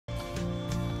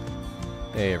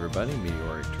Hey everybody,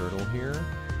 Meteoric Turtle here,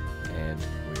 and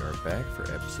we are back for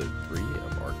episode 3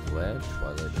 of Arc Lad,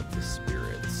 Twilight of the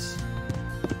Spirits.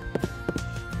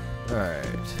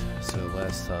 Alright, so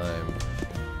last time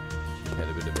we had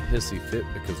a bit of a hissy fit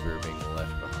because we were being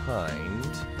left behind,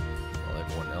 while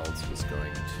everyone else was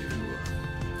going to,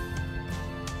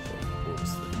 what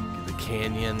was the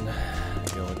canyon,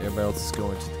 everybody else is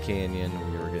going to the canyon,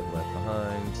 we were getting left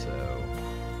behind, so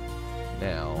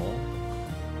now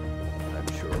I'm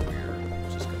sure we're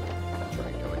just going to try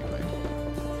and go anyway.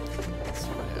 Let's see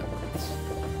what happens.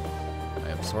 I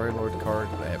am sorry, Lord Card,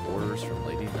 but I have orders from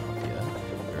Lady Navia.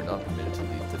 We are not permitted to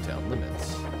leave the town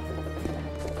limits.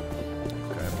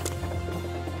 Okay.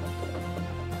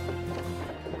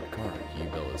 Lord Card,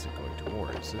 Yubel isn't going to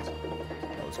war, is it?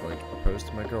 I was going to propose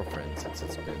to my girlfriend since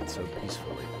it's been so peaceful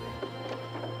lately.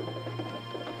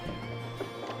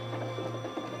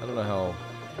 I don't know how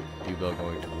Yubel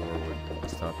going to war would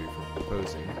stop you from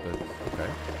proposing, but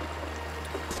okay.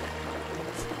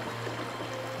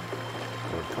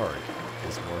 Lord Card,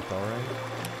 is Morth alright?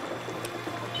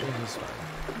 Yeah, he's fine.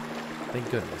 Thank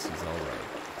goodness he's alright.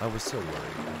 I was so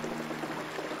worried.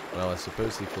 Well, I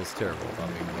suppose he feels terrible about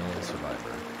being the only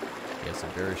survivor. He has a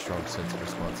very strong sense of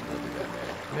responsibility, that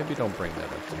man. Maybe don't bring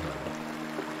that up to him.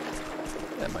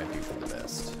 That might be for the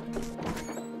best.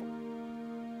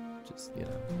 Just, you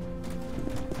know.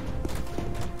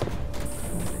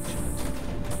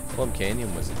 Plum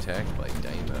Canyon was attacked by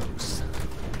Deimos.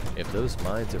 If those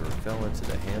mines ever fell into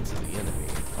the hands of the enemy,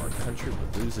 our country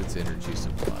would lose its energy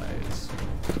supplies.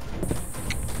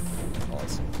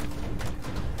 Awesome.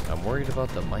 I'm worried about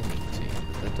the mining team,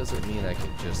 but that doesn't mean I can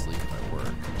just leave my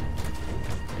work.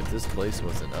 If this place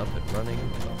wasn't up and running,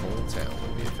 the whole town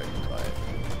would be affected by it.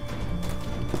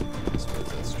 I suppose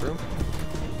that's true.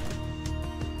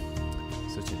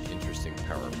 Such an interesting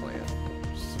power plant.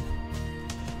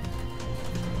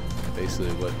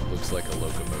 Basically what looks like a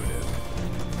locomotive.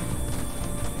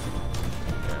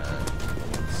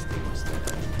 Steam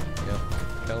stack. Yep,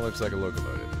 kind of looks like a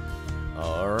locomotive.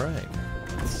 Alright.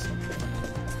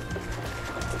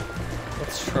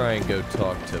 Let's try and go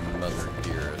talk to Mother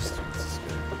Dearest.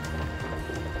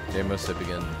 Deimos have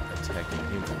begun attacking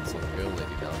humans. Long ago,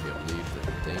 Lady Navia believed that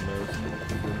Deimos and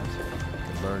humans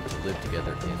can learn to live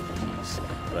together in peace.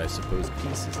 But I suppose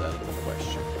peace is out of the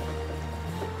question.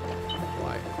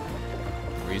 Why?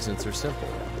 Reasons are simple.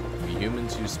 We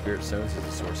humans use spirit stones as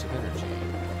a source of energy,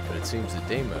 but it seems that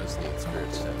Deimos needs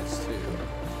spirit stones too.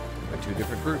 When two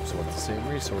different groups want the same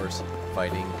resource,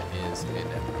 fighting is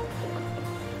inevitable.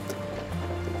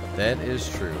 That is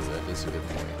true. That is a good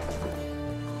point.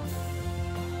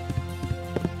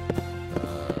 I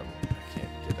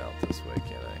can't get out this way,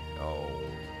 can I? Oh,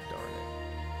 darn it.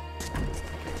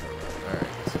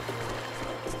 Alright.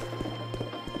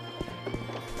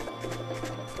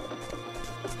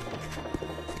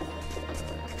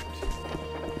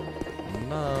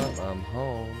 Mom, I'm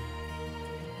home.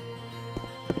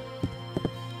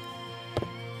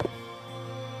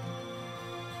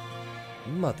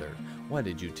 Mother, why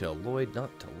did you tell Lloyd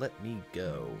not to let me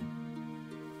go?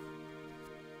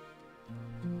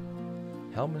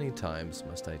 How many times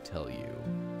must I tell you?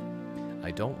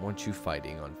 I don't want you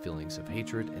fighting on feelings of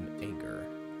hatred and anger.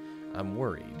 I'm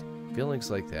worried. Feelings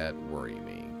like that worry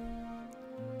me.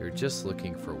 You're just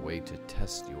looking for a way to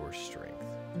test your strength.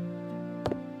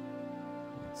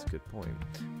 That's a good point.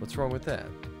 What's wrong with that?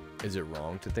 Is it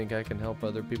wrong to think I can help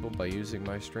other people by using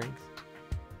my strength?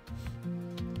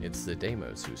 It's the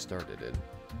Deimos who started it.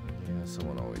 Yeah,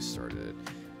 someone always started it.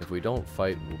 If we don't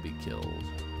fight, we'll be killed.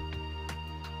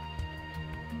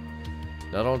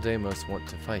 Not all Deimos want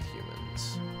to fight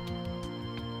humans.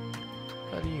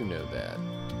 How do you know that?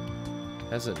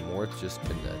 Hasn't Morth just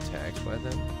been attacked by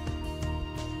them?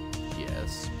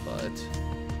 Yes, but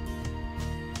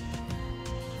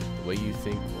the way you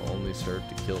think will only serve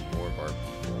to kill more of our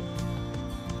people.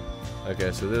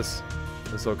 Okay, so this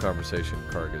whole conversation,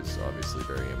 Karg is obviously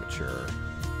very immature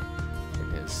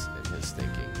in his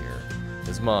thinking here.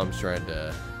 His mom's trying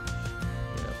to,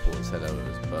 pull his head out of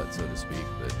his butt, so to speak,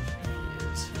 but he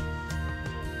is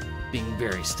being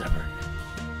very stubborn.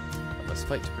 I must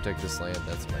fight to protect this land.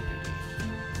 That's my duty.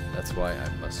 That's why I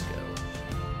must go.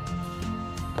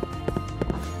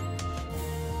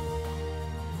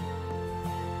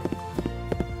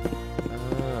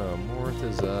 Morth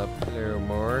is up. Hello,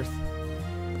 Morth.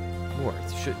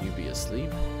 Morth, shouldn't you be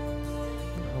asleep? I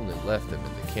only left them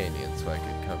in the canyon so I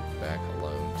could come back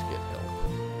alone to get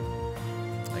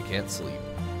help. I can't sleep.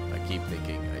 I keep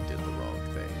thinking I did the wrong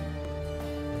thing.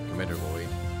 Commander Lloyd,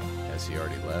 has he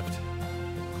already left?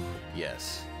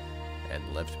 Yes, and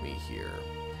left me here.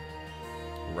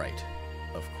 Right.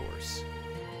 Of course.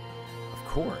 Of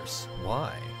course.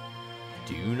 Why?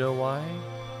 Do you know why?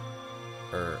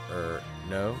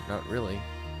 No, not really.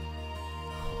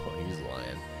 Oh, he's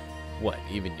lying. What,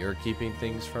 even you're keeping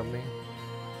things from me?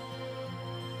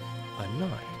 I'm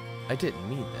not. I didn't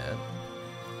mean that.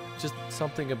 Just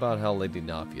something about how Lady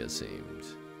Nafia seemed.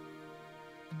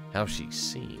 How she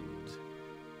seemed.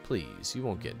 Please, you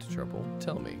won't get into trouble.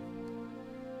 Tell me.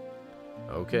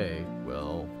 Okay,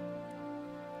 well...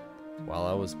 While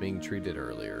I was being treated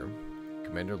earlier,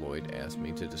 Commander Lloyd asked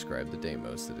me to describe the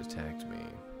Deimos that attacked me.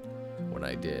 When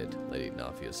I did, Lady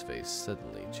Nafia's face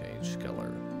suddenly changed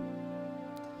color.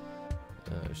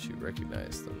 She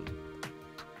recognized them.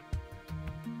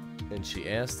 And she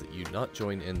asked that you not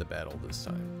join in the battle this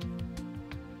time.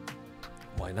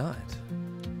 Why not?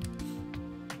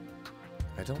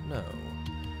 I don't know.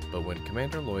 But when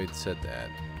Commander Lloyd said that,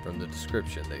 from the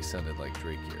description they sounded like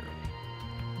Drakir.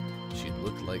 She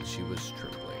looked like she was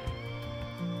trembling.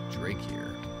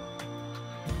 Drakir.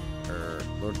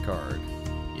 Lord Karg.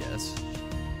 Yes?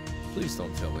 Please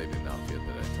don't tell Lady Nafia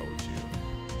that I told you.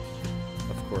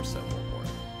 Of course I won't, Lord.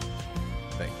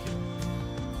 Thank you.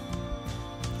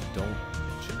 Don't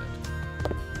mention it.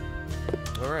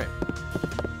 Alright.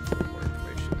 More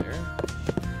information there.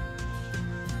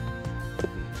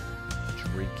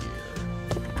 Drakir.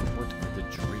 What are the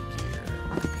Drakir?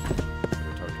 Can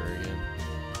we talk to her again?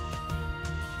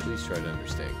 Please try to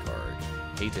understand, Karg.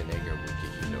 Hate and anger will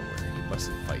get you nowhere. You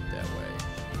mustn't fight that way.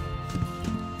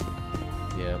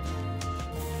 Yeah.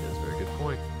 That's a very good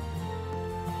point.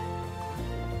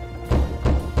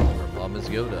 Her mom is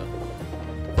Yoda.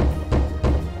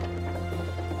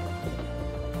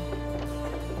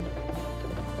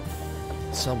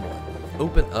 Someone,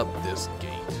 open up this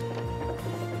gate.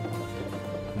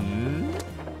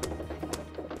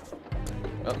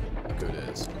 Oh, good it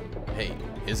is. Hey,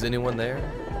 is anyone there?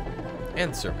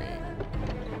 Answer me.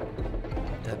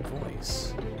 That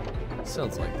voice.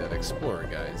 Sounds like that explorer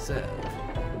guy, Zev.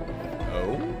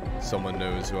 Oh? Someone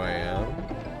knows who I am?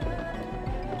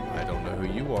 I don't know who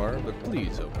you are, but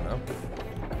please open up.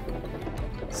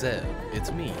 Zev,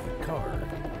 it's me, Karg.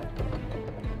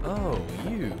 Oh,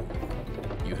 you.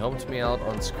 You helped me out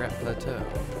on Scrap Plateau.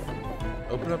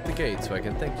 Open up the gate so I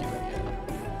can thank you again.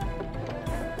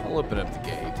 I'll open up the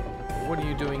gate. What are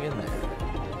you doing in there?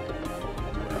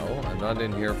 Well, I'm not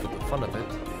in here for the fun of it.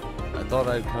 I thought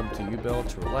I'd come to Ubel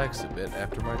to relax a bit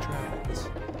after my travels.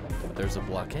 But there's a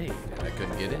blockade, and I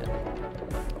couldn't get in.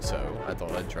 So, I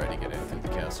thought I'd try to get in through the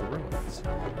castle ruins.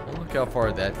 And look how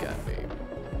far that got me.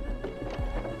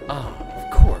 Ah,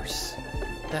 of course.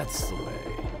 That's the way.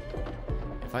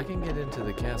 If I can get into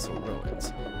the castle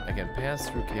ruins, I can pass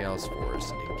through Chaos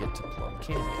Forest and get to Plum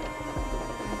Canyon.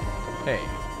 Hey,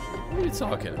 what are you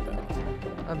talking about?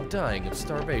 I'm dying of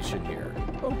starvation here.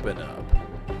 Open up.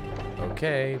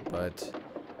 Okay, but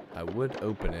I would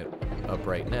open it up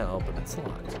right now, but it's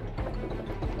locked.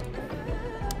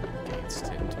 Gates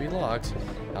tend to be locked.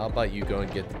 How about you go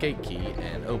and get the gate key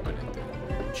and open it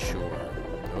then? Sure.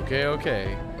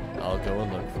 Okay. I'll go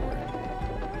and look for it.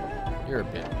 You're a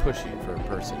bit pushy for a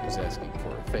person who's asking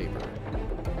for a favor.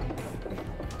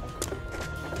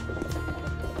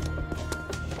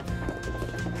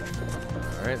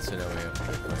 Alright, so now we have to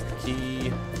find the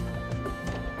key.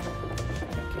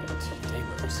 Get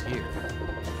Deimos here.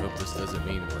 I hope this doesn't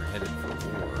mean we're headed for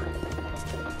war.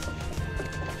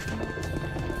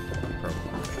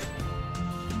 Probably.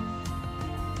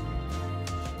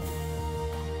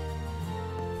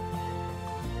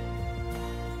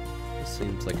 This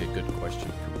seems like a good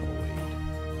question for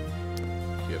Lloyd. Do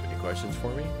you have any questions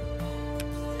for me?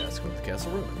 Ask about the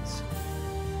castle ruins.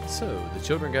 So, the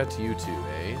children got to you too,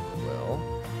 eh? Well,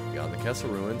 beyond the castle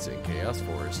ruins in Chaos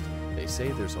Forest, they say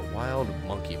there's a wild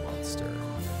monkey monster.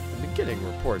 I've been getting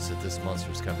reports that this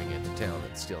monster's coming into town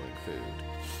and stealing food.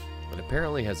 It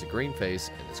apparently has a green face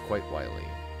and is quite wily.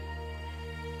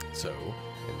 So,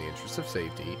 in the interest of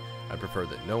safety, I prefer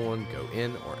that no one go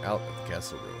in or out of the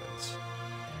castle ruins.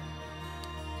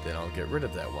 Then I'll get rid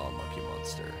of that wild monkey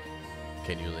monster.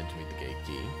 Can you lend me the gate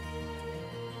key?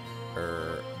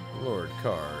 Lord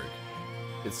Karg,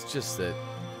 it's just that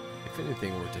if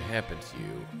anything were to happen to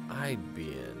you, I'd be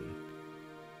in.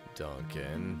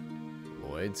 Duncan,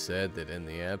 Lloyd said that in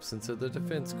the absence of the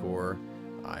Defense Corps,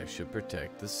 I should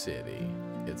protect the city.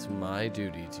 It's my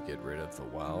duty to get rid of the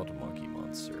wild monkey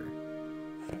monster.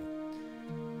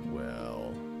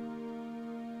 Well.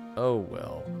 Oh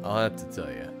well, I'll have to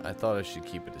tell you, I thought I should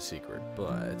keep it a secret,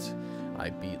 but I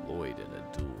beat Lloyd in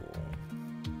a duel.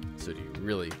 So do you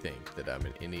really think that I'm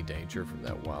in any danger from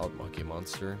that wild monkey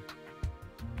monster?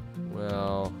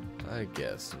 Well, I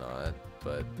guess not,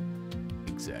 but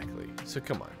exactly. So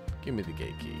come on, give me the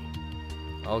gate key.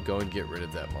 I'll go and get rid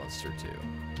of that monster too.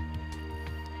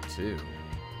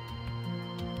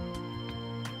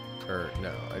 Or,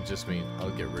 no, I just mean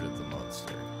I'll get rid of the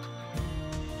monster.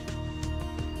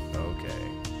 Okay.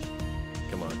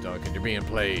 Come on, Duncan, you're being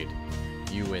played.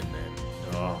 You win then.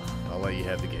 Oh, I'll let you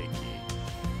have the gate key.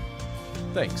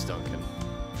 Thanks, Duncan.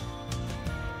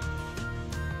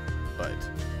 But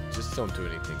just don't do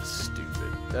anything stupid.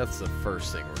 That's the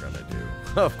first thing we're gonna do.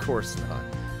 Of course not.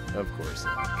 Of course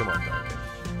not. Come on, Duncan.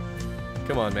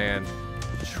 Come on, man.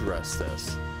 Trust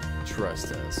us.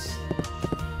 Trust us.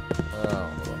 Oh,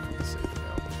 hold on for the safety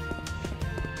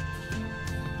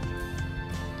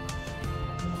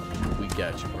now. We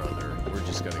got you, brother. We're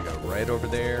just gonna go right over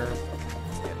there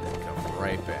and then come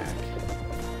right back.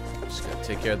 Just gonna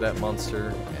take care of that monster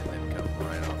and then come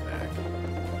right on back.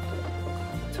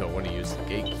 Do I want to use the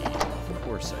gate key? Of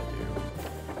course I do.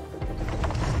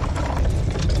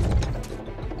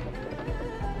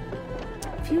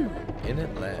 Phew, in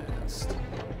at last.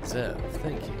 Zev,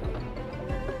 thank you.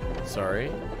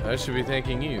 Sorry, I should be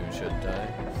thanking you, shouldn't I?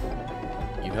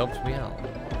 You helped me out.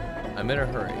 I'm in a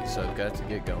hurry, so I've got to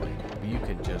get going. But you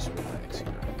can just relax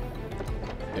here.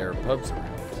 There are pubs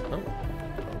around. Oh,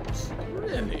 pubs.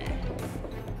 Really?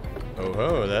 Oh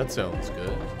ho, that sounds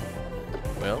good.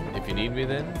 Well, if you need me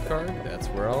then, Karg, that's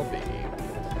where I'll be.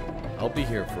 I'll be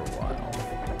here for a while.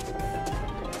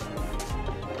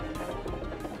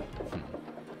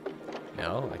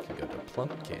 Now I can go to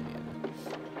Plump Canyon.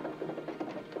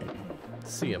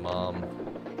 See ya, Mom.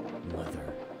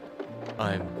 Mother,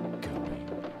 I'm going.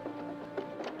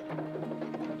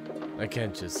 I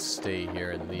can't just stay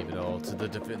here and leave it all to the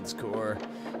Defense Corps,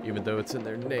 even though it's in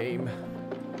their name.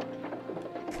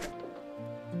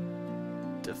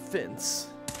 Defense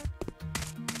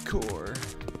Corps.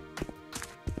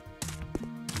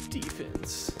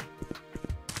 Defense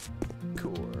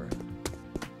Corps.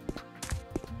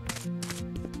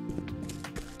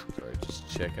 Sorry, just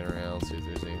checking around, see if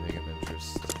there's anything of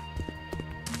interest.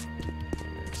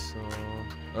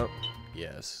 Oh,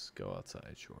 yes, go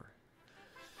outside, sure.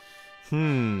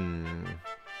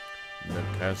 The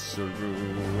castle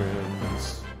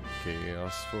ruins,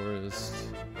 Chaos Forest,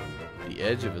 the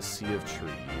edge of a sea of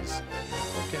trees.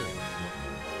 Okay.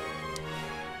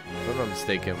 If I'm not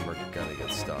mistaken, we're gonna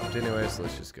get stopped. Anyways,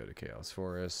 let's just go to Chaos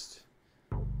Forest.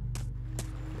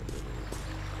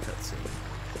 Cutscene.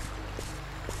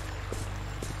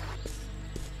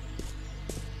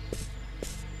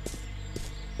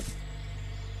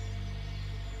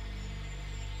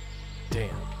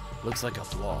 Damn, looks like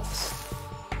I've lost.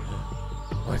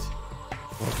 What?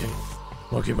 Okay.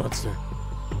 Monkey monster.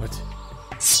 What?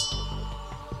 I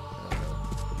don't know.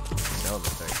 Sound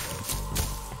effect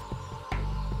though.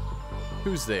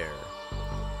 Who's there?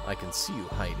 I can see you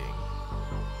hiding.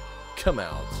 Come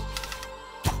out.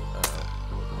 No,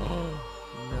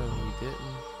 he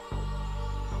didn't.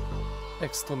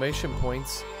 Exclamation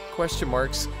points. Question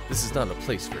marks. This is not a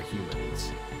place for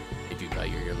humans. If you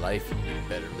value your life, you'd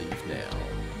better leave now.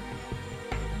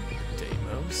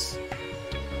 Deimos?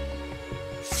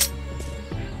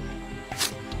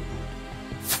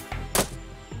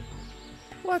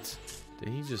 What? Did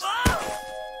he just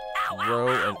throw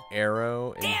an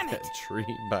arrow in that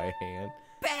tree by hand?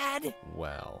 Bad.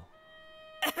 Wow.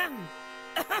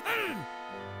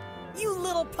 You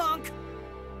little punk.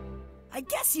 I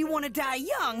guess you want to die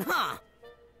young, huh?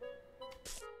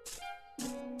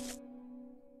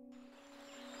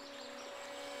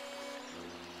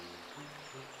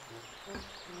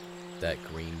 That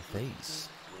green face.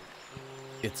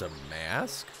 It's a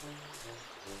mask?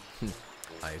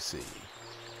 I see.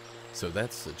 So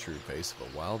that's the true face of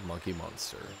a wild monkey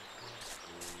monster.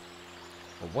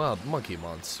 A wild monkey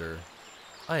monster.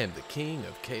 I am the king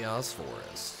of Chaos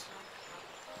Forest.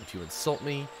 If you insult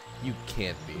me, you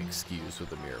can't be excused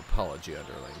with a mere apology,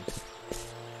 underling.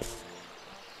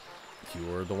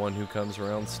 You're the one who comes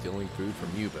around stealing food from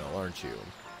Ubel, aren't you?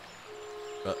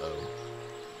 Uh-oh.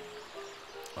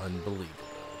 Unbelievable.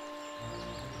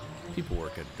 People were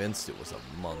convinced it was a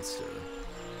monster.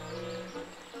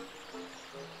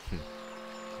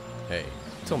 Hey,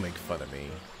 don't make fun of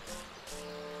me.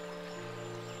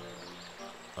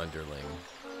 Underling.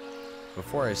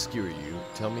 Before I skewer you,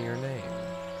 tell me your name.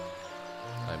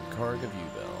 I'm Karg of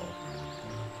Ubel.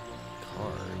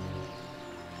 Karg.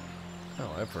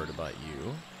 Oh, I've heard about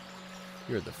you.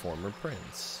 You're the former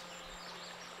prince.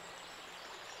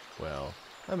 Well,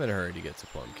 I'm in a hurry to get to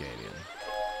Plum Canyon.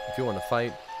 If you want to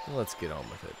fight, let's get on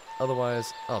with it.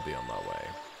 Otherwise, I'll be on my way.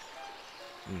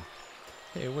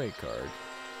 Hey, wait, Karg.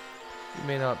 You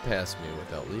may not pass me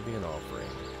without leaving an offering.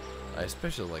 I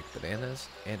especially like bananas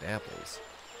and apples.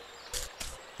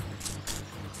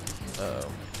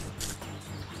 Uh-oh.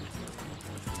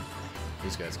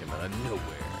 These guys come out of nowhere.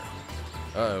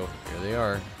 Uh-oh, here they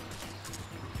are.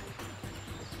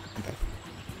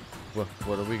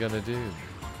 What are we gonna do?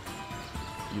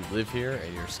 You live here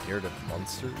and you're scared of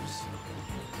monsters?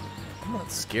 I'm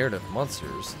not scared of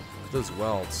monsters. Those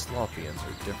wild slothians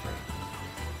are different.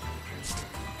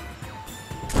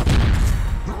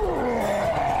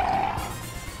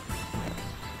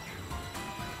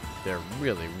 They're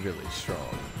really, really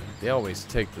strong. They always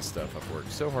take the stuff I've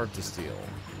worked so hard to steal.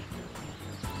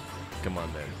 Come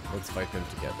on then, let's fight them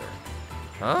together.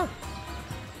 Huh?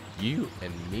 You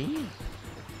and me?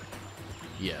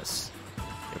 Yes.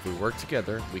 If we work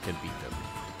together, we can beat them.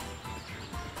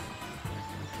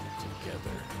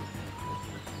 Together.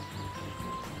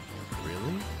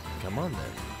 Really? Come on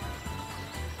then.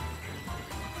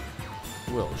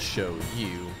 We'll show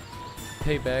you.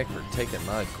 Payback for taking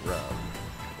my grub.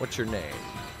 What's your name?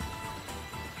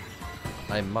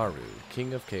 I'm Maru,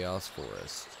 King of Chaos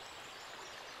Forest.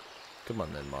 Come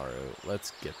on then, Maru.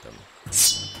 Let's get them.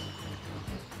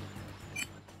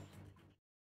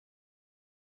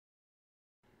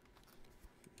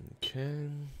 Okay.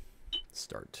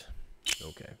 Start.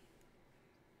 Okay.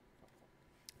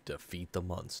 Defeat the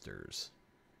monsters.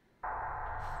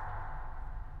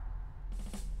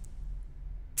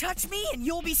 Touch me and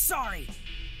you'll be sorry.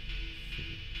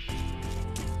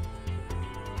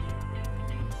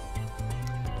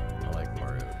 I like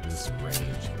Mario. This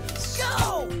range is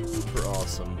Go! super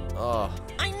awesome. Oh.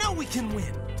 I know we can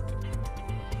win.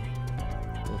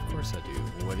 Well, of course I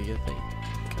do. What do you think?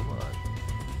 Come on.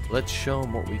 Let's show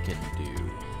them what we can do.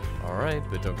 Alright,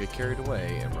 but don't get carried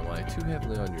away and rely too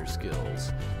heavily on your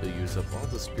skills. You'll use up all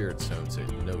the spirit stones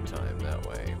in no time that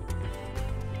way.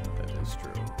 That is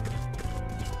true.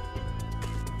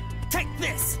 Take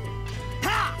this!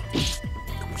 Ha!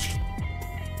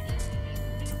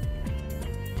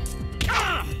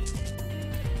 Ah!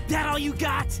 That all you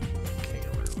got?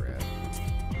 Kangaroo rat.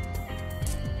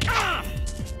 Ah!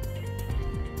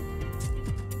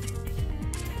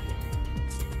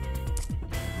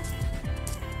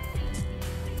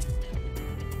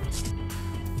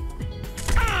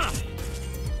 Ah!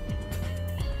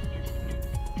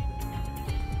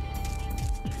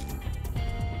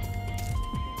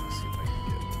 Let's see if I can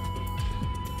get.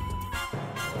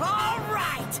 All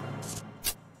right!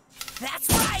 That's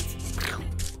right!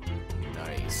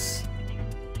 Nice.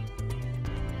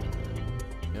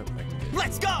 Yep, I can get.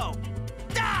 Let's go!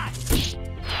 Die!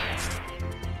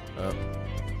 Oh.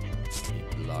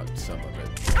 He blocked some of it.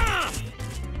 Ah!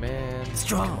 Man.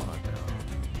 Strong. Come on now.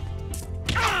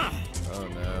 Ah! Oh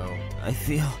no. I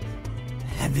feel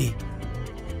heavy.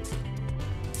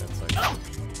 That's like.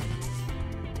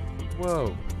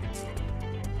 Whoa.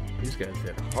 These guys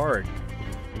hit hard.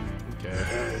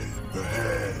 Okay.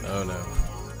 Oh no.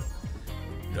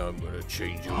 Now I'm gonna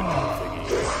change you into a thingy.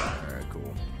 Alright,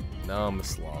 cool. Now I'm a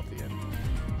Slothian.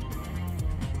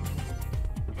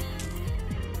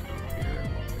 Here, I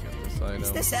got this item.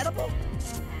 Is this edible?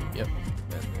 Yep. And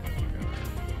then we're gonna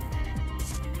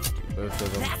do both of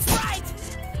them. That's right!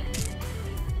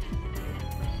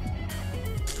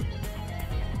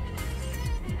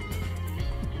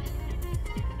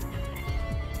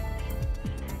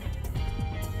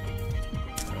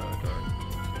 Oh, darn.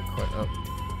 Quite up.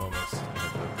 Almost.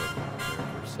 Had both of them there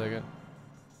for a second.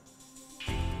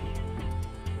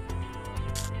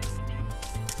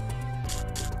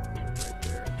 Right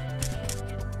there.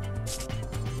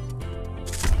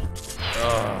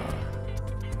 Oh.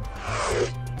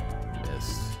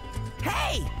 Missed.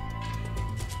 Hey!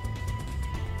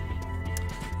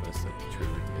 Must have true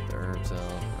we can get the herbs out.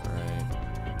 Alright.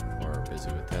 While we're busy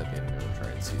with that, the enemy will try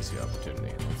and seize the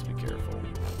opportunity. Let's be careful.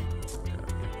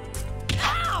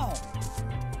 Ow!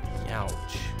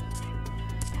 Ouch.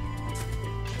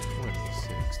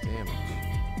 26 damage.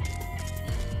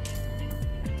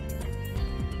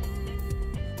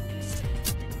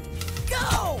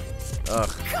 Go!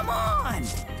 Ugh. Come on!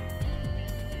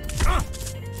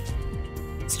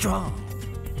 Strong.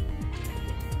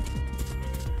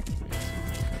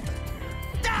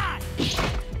 Die!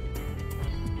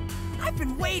 I've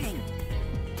been waiting.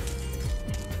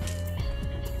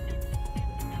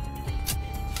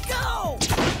 Go!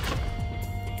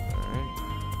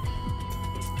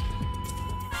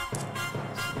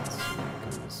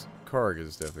 Karg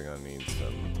is definitely gonna need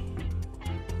some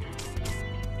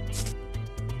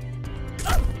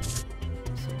herbs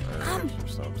or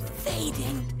something.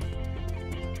 Fading.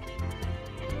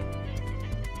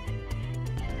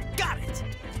 Got it.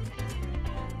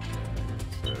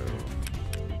 So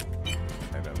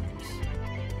items.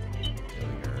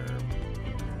 Healing herb.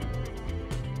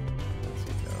 Let's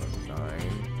see, no,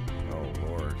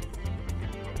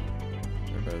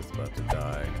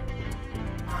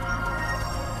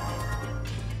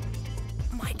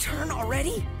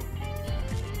 ready?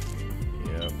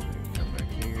 Yep. Come back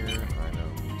here.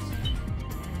 Items.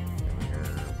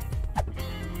 Here.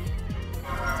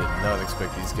 Did not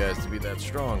expect these guys to be that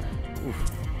strong.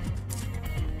 Oof.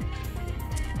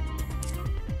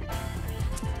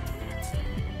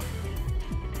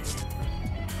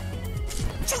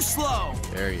 Too slow!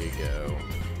 There you go.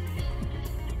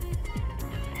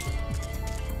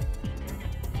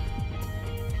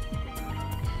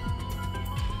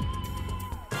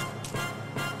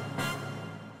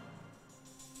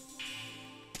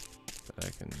 But I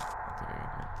think I can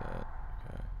hit that.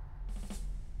 Okay.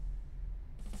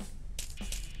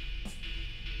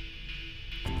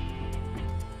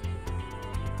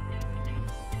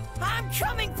 I'm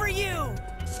coming for you!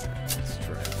 Let's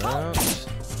try that.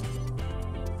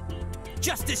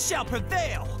 Justice shall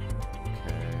prevail!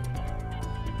 Okay.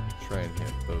 Try and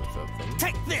hit both of them.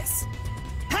 Take this!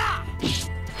 Ha!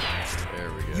 There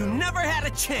we go. You never had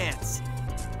a chance!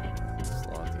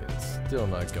 Slothian's still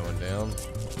not going down.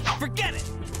 Forget it!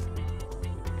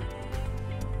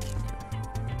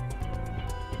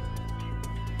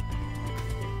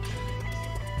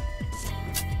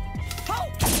 Ho!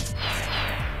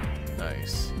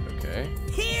 Nice. Okay.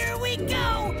 Here we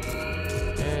go!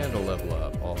 And a level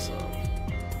up. Awesome.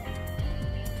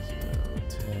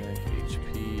 So, attack, HP,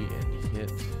 and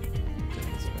hit.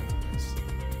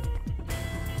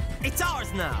 It's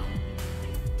ours now!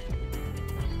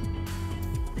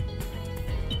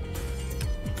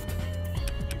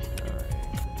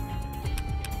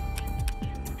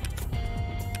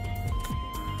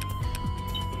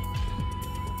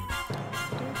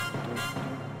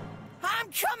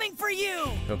 I'm coming for you!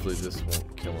 Hopefully this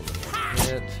won't kill him in one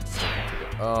hit.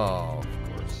 Oh, of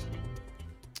course.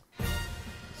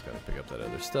 Just gotta pick up that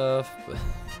other stuff. But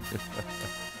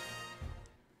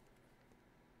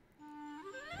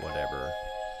whatever.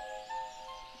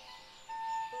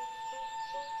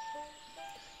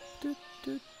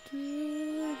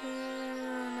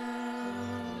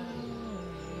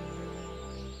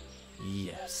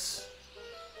 Yes.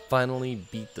 Finally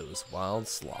beat those wild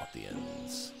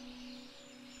Slothians.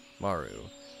 Maru,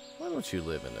 why don't you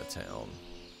live in a town?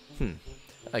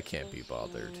 I can't be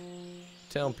bothered.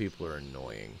 Town people are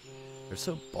annoying. They're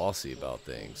so bossy about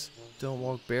things. Don't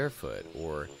walk barefoot,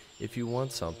 or if you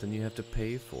want something, you have to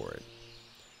pay for it.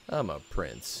 I'm a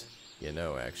prince, you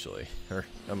know, actually. Or,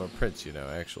 I'm a prince, you know,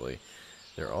 actually.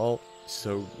 They're all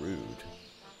so rude.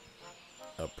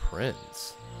 A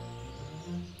prince?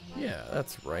 Yeah,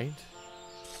 that's right.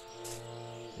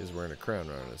 He's wearing a crown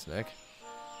around his neck.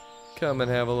 Come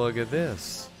and have a look at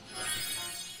this.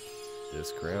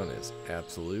 This crown is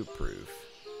absolute proof.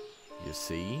 You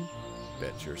see?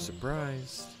 Bet you're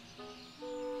surprised.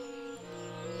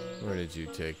 Where did you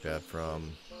take that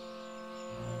from?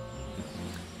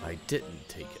 I didn't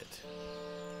take it.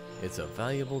 It's a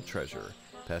valuable treasure,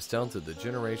 passed down to the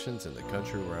generations in the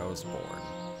country where I was born.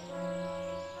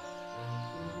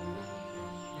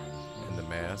 And the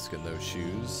mask and those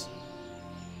shoes.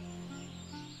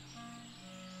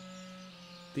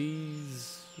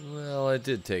 These, well, I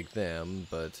did take them,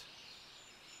 but...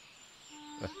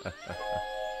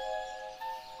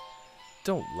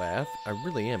 Don't laugh, I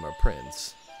really am a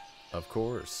prince. Of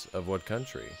course, of what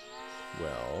country?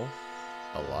 Well,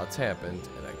 a lot's happened,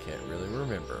 and I can't really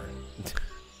remember.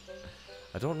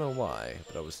 I don't know why,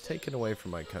 but I was taken away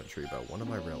from my country by one of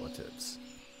my relatives.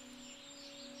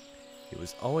 He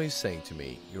was always saying to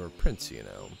me, "You're a prince, you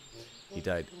know." He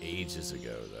died ages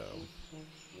ago, though.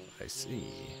 I see.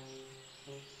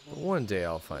 But one day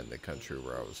I'll find the country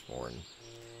where I was born.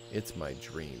 It's my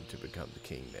dream to become the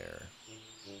king there.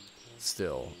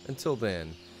 Still, until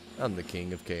then, I'm the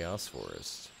king of Chaos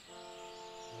Forest.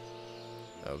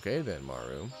 Okay then,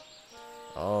 Maru.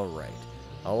 Alright,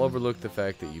 I'll overlook the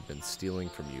fact that you've been stealing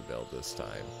from Ubel this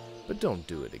time, but don't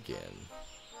do it again.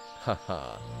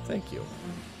 Haha, thank you.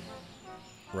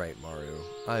 Right, Maru,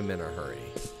 I'm in a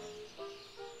hurry.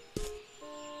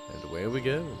 And away we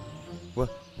go. Well,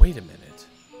 wait a minute.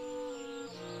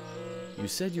 You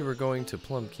said you were going to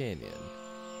Plum Canyon.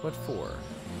 What for?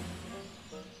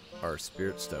 Our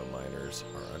spirit stone miners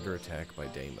are under attack by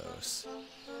Deimos.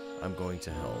 I'm going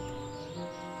to help.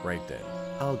 Right then,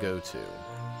 I'll go too.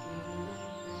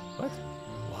 What?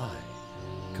 Why?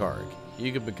 Karg,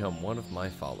 you can become one of my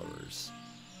followers.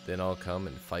 Then I'll come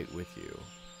and fight with you.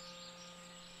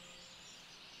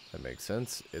 That makes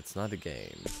sense. It's not a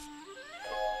game.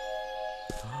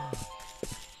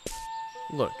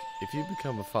 Look, if you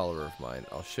become a follower of mine,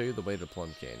 I'll show you the way to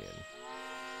Plum Canyon.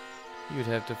 You'd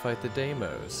have to fight the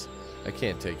Deimos. I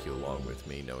can't take you along with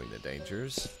me, knowing the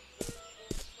dangers.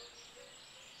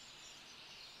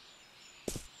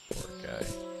 Poor guy.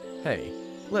 Hey,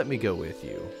 let me go with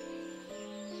you.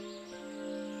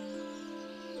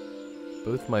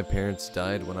 Both my parents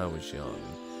died when I was young.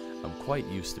 I'm quite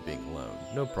used to being alone,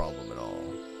 no problem at all.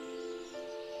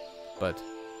 But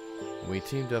when we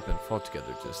teamed up and fought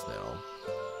together just now,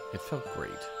 it felt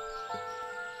great.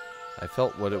 I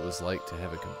felt what it was like to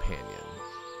have a companion.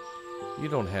 You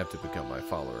don't have to become my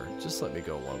follower, just let me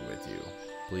go along with you,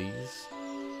 please.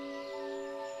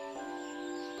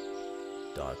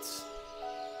 Dots.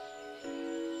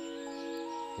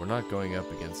 We're not going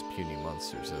up against puny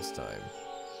monsters this time.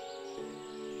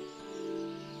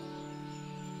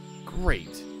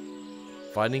 Great!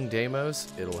 Finding Deimos,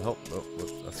 it'll help. Oh,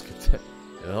 let's get that.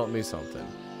 It'll help me something.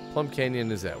 Plum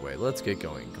Canyon is that way. Let's get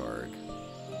going, Karg.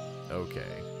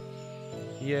 Okay.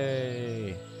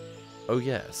 Yay! Oh,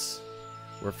 yes.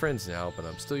 We're friends now, but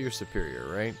I'm still your superior,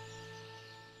 right?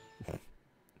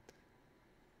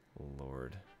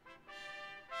 Lord.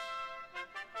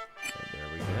 And there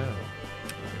we go.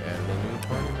 Added a new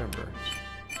party member.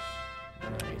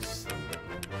 Nice.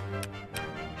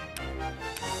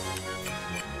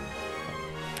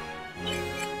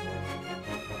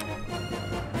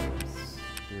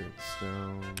 Spirit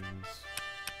stones.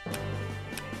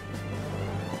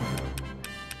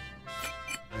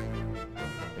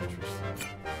 Interesting.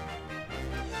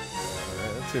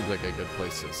 Alright, that seems like a good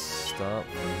place to stop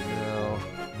for now.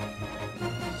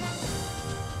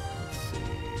 Let's see.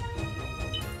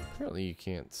 Apparently you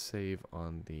can't save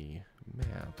on the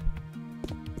map,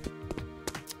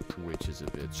 which is a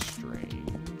bit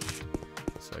strange.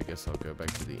 So I guess I'll go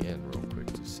back to the end real quick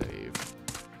to save.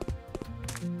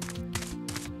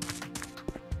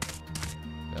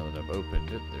 Now that I've opened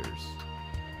it, there's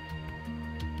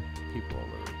people all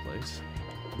over the place.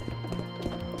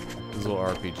 This little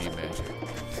RPG magic.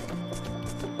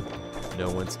 No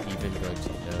one's even going to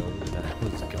know that I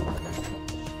was gone.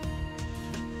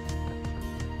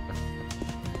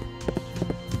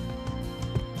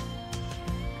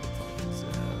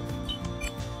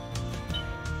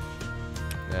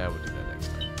 We'll do that next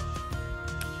time.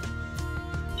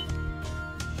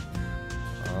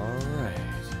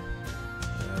 Alright.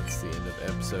 That's the end of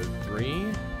episode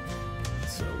 3.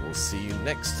 So we'll see you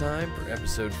next time for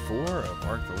episode 4 of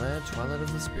Ark the Lad, Twilight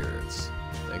of the Spirits.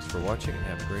 Thanks for watching and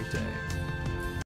have a great day.